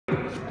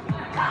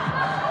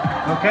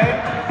Okay?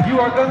 You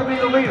are going to be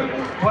the leader.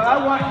 What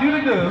I want you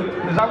to do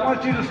is I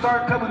want you to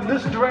start coming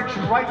this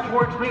direction right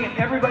towards me, and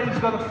everybody's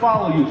going to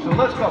follow you. So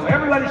let's go.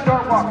 Everybody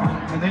start walking.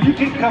 And then you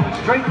keep coming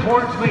straight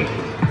towards me.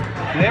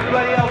 And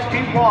everybody else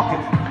keep walking.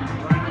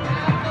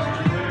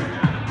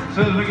 As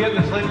soon as we get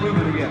this thing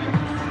moving again.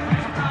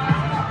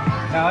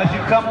 Now as you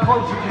come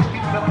closer, just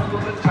keep coming a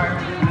little bit tighter,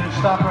 and then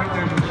stop right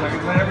there for a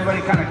second. Let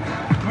everybody kind of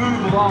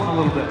move along a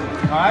little bit.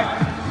 All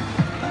right?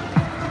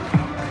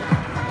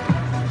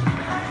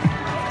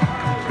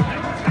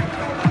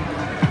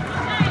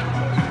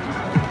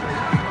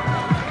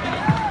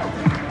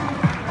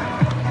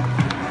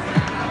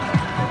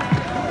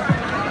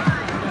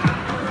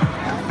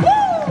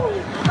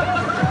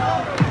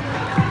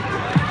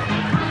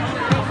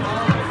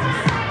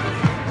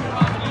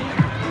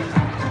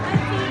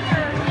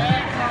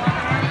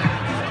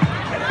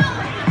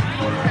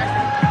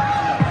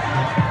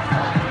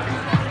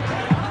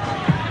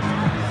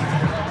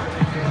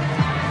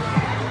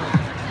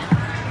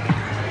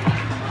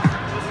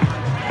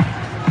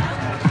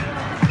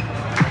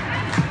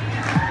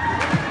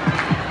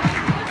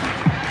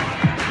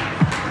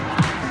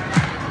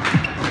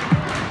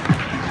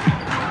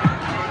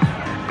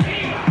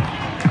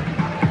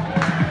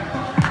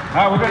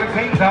 All right, we're going to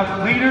take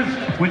now leaders.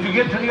 When you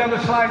get to the other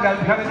side, now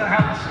you're kind of going to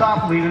have to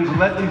stop leaders and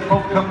let these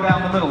folks come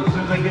down the middle as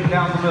soon as they get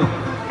down the middle.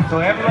 So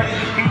everybody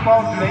just keep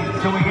alternating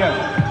until we get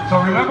it.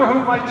 So remember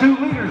who my two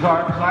leaders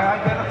are, because I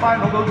identified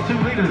who those two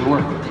leaders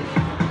were.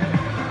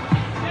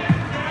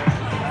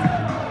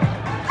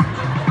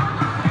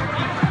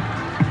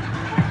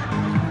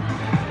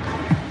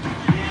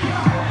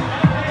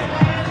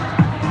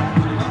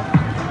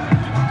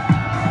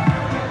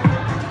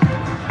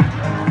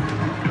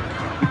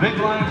 Big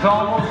line's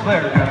almost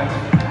there, guys.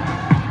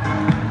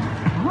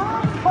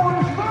 Run,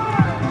 Forrest,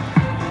 run!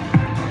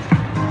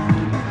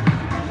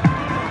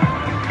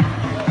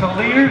 So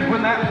leaders,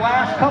 when that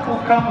last couple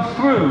comes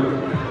through,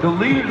 the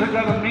leaders are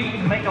going to meet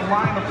and make a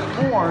line of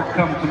 4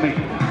 come to me.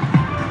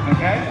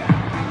 Okay?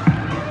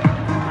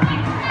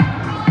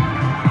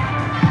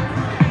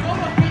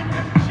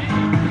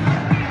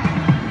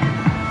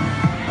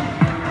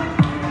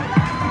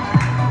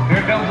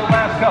 Here comes the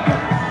last couple.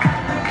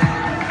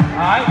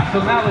 Alright, so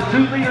now the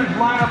two leaders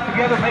line up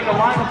together, make a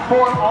line of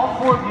 4. All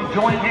 4 of you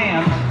join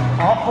hands.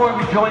 All 4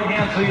 of you join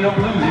hands so you don't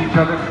lose each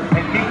other,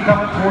 and keep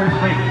coming towards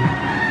me.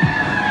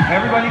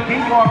 Everybody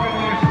keep walking.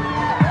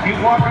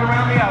 Keep walking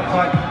around the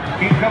outside.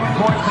 Keep coming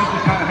towards me.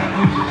 Just kind of hang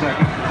loose a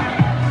second.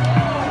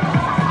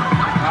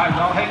 Alright,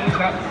 I'll hang loose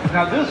now.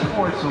 Now this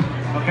foursome,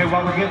 okay,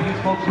 while we're getting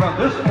these folks around,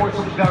 this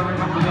foursome's got to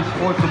remember this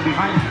foursome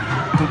behind you.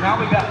 So now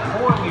we got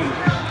 4 leaders,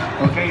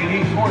 okay, in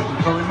each foursome.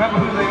 So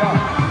remember who they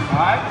are.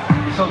 Alright?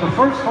 So the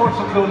first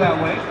foursome go that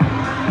way,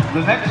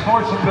 the next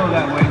foursome go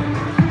that way,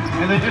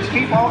 and then just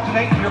keep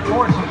alternating your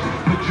foursomes.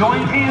 But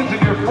join hands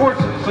in your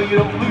foursomes so you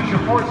don't lose your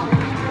foursomes.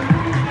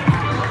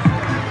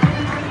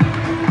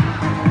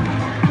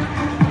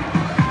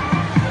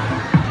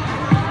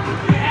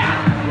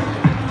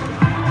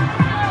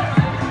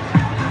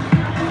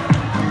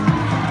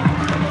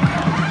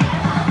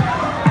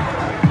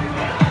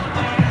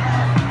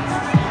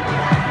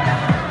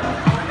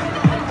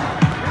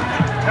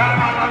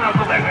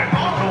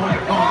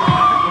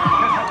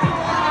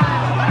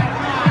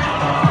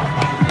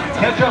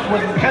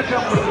 Catch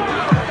up with them.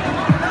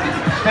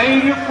 Stay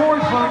in your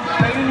foursomes.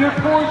 Stay in your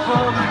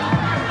foursomes.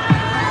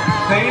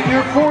 Stay in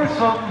your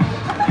foursomes.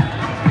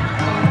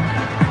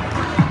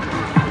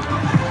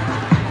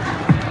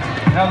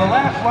 Now the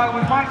last one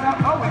we might not.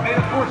 Oh, we made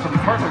a foursome.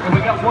 Perfect. And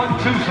we got 1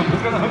 twosome.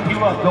 We're going to hook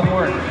you up. Don't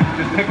worry.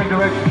 Just pick a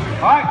direction.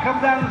 All right,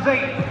 come down to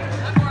 8.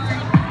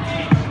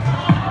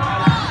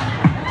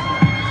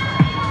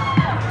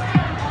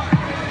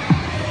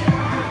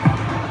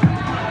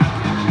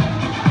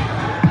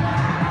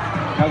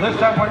 Now this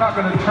time we're not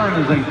going to turn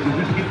as 8, so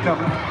just keep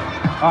coming.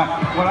 All right,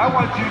 what I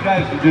want you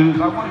guys to do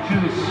is I want you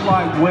to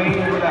slide way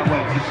over that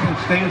way. It's going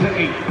to stay as an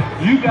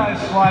 8. You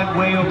guys slide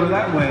way over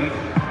that way.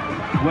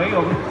 Way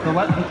over.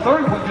 The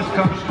third one just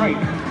comes straight,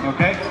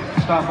 okay?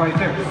 Stop right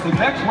there. The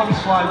next one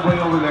slide way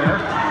over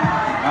there.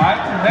 All right,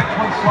 the next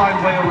one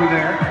slide way over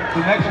there.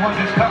 The next one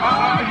just come,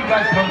 you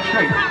guys come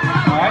straight.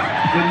 All right,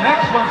 the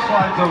next one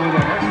slides over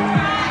there.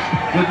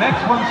 The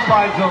next one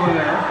slides over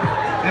there.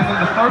 And then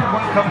the third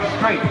one comes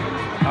straight.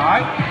 All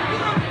right,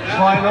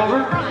 slide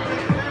over,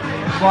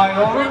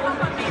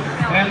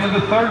 and then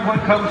the third one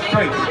comes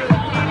straight.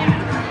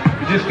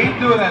 You just keep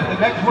doing that. The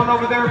next one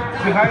over there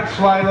behind,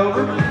 slide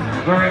over.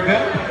 Very good.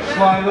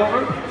 Slide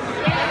over,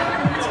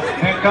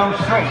 and come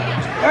straight.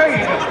 There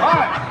you go. All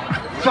right.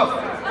 So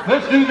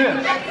let's do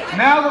this.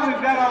 Now that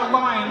we've got our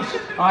lines,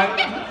 all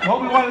right,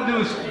 what we want to do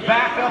is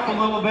back up a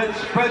little bit.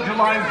 Spread your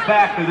lines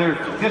back to there.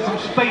 Get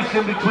some space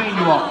in between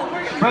you all.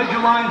 Spread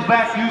your lines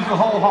back. Use the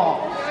whole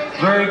hall.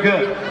 Very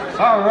good.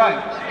 All right.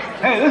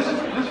 Hey, this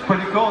is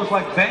pretty cool. It's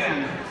like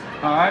band.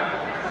 All right.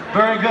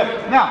 Very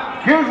good.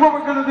 Now, here's what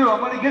we're going to do. I'm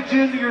going to get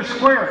you into your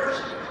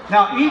squares.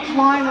 Now, each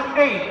line of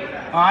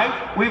 8 All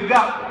right, we've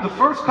got the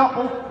first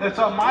couple that's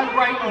on my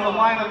right in the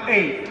line of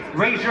 8.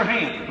 Raise your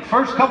hand. The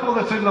first couple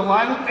that's in the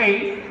line of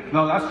 8.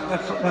 No,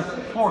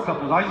 that's 4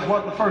 couples. I just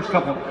want the first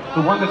couple.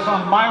 The one that's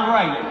on my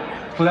right.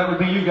 So that would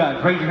be you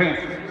guys. Raise your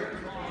hand.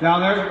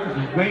 Down there,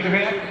 raise your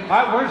hand.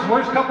 All right,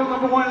 where's couple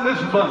number 1 in this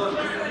bunch?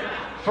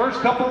 First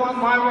couple on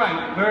my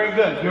right. Very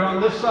good. You're on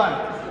this side.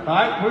 All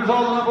right, where's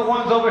all the number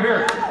 1s over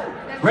here?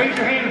 Raise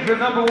your hand if you're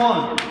number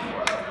 1.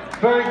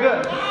 Very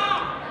good.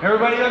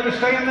 Everybody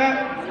understand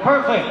that?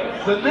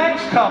 Perfect. The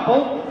next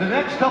couple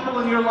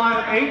in your line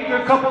of 8,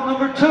 you're couple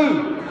number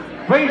 2.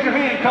 Raise your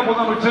hand, couple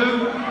number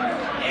 2.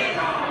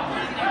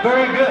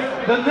 Very good.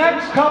 The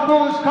next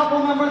couple is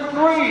couple number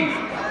 3.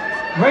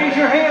 Raise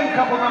your hand,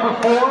 couple number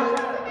 4.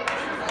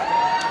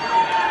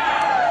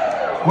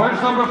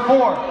 Where's number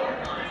 4?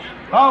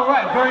 All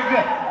right, very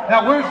good.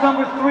 Now where's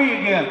number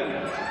 3 again?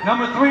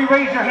 Number 3,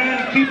 raise your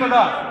hand and keep it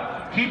up.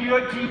 Keep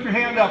your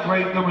hand up,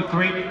 raise number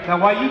 3. Now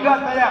while you got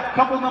that out,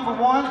 couple number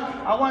 1,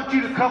 I want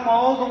you to come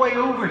all the way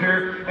over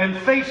here and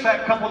face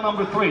that couple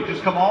number 3.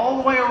 Just come all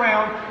the way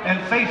around and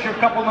face your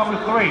couple number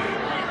 3.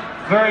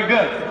 Very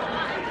good.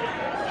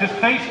 Just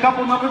face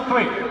couple number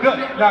 3. Good.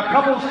 Now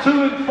couples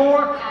 2 and 4,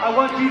 I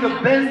want you to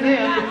bend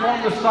in to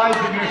form the size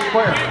of your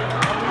square.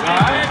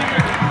 Alright?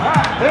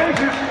 Alright, there's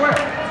your square.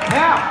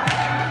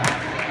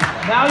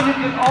 Now you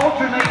can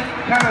alternate,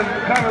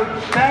 kind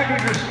of stagger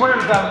your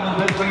squares out a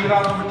little bit so you're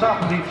not over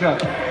top of each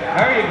other.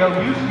 There you go.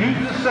 Use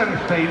the center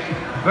space.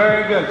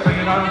 Very good. So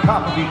you're not on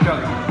top of each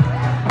other.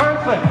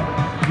 Perfect.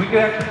 We can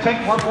actually take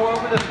one more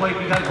over this way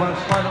if you guys want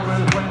to slide over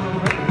this way a little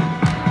bit.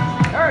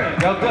 There you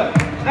go. Good.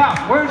 Now,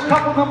 where's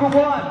couple number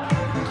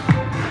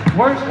 1?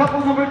 Where's couple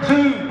number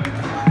 2?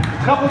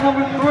 Couple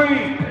number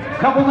 3?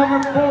 Couple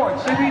number 4.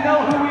 See, we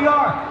know who we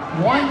are.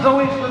 1's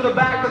always to the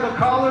back of the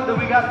collar, then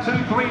we got 2,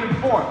 3, and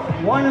 4.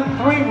 1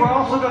 and 3, we're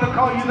also going to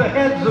call you the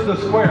heads of the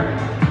square.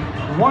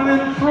 1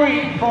 and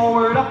 3,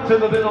 forward, up to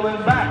the middle,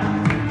 and back.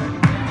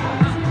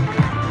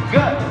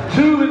 Good.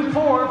 2 and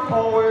 4,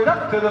 forward,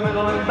 up to the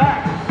middle, and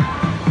back.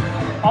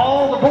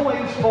 All the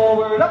boys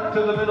forward, up to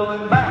the middle,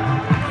 and back.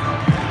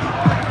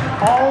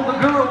 All the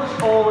girls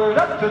forward,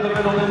 up to the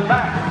middle, and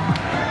back.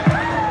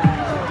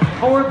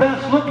 4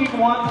 best looking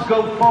ones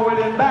go forward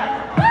and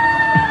back.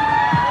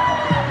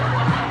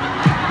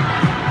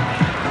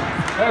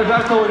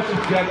 That's always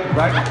subjective,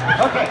 right?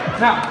 Okay,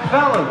 now,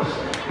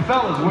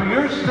 fellas, where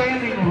you're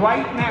standing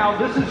right now,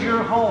 this is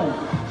your home.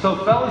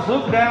 So fellas,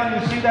 look down,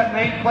 you see that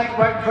nameplate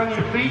right in front of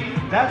your feet?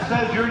 That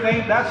says your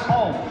name, that's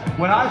home.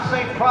 When I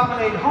say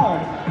promenade home,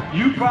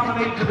 you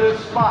promenade to this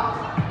spot.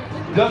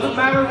 Doesn't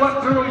matter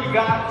what girl you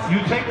got, you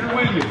take her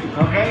with you,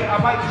 okay? I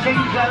might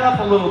change that up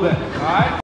a little bit, all right?